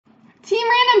Team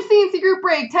Random C&C Group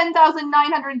Break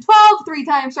 10,912. 3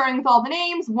 times starting with all the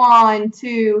names. 1,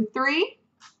 2, 3.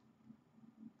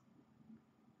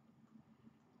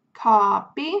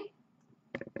 Copy.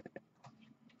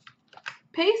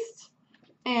 Paste.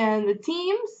 And the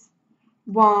teams.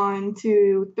 1,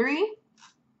 2, 3.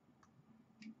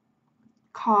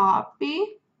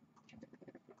 Copy.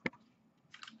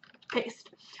 Paste.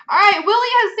 All right, Willie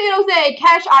has San Jose,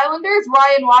 Cash Islanders,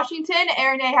 Ryan Washington,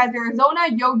 Erne has Arizona,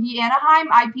 Yogi Anaheim,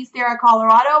 IP Stara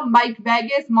Colorado, Mike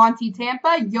Vegas, Monty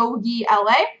Tampa, Yogi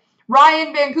LA,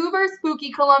 Ryan Vancouver,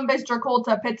 Spooky Columbus,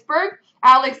 Dracolta Pittsburgh,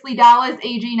 Alex Lee Dallas,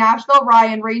 AG Nashville,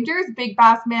 Ryan Rangers, Big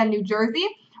Bass Man New Jersey,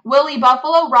 Willie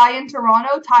Buffalo, Ryan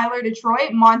Toronto, Tyler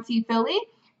Detroit, Monty Philly,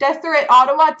 Deseret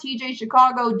Ottawa, TJ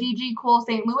Chicago, DG Cole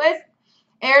St. Louis,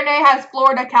 Erne has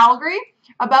Florida Calgary,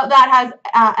 About That has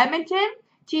Edmonton,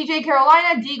 TJ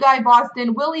Carolina, D Guy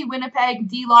Boston, Willie Winnipeg,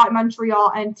 D Lot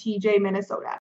Montreal, and TJ Minnesota.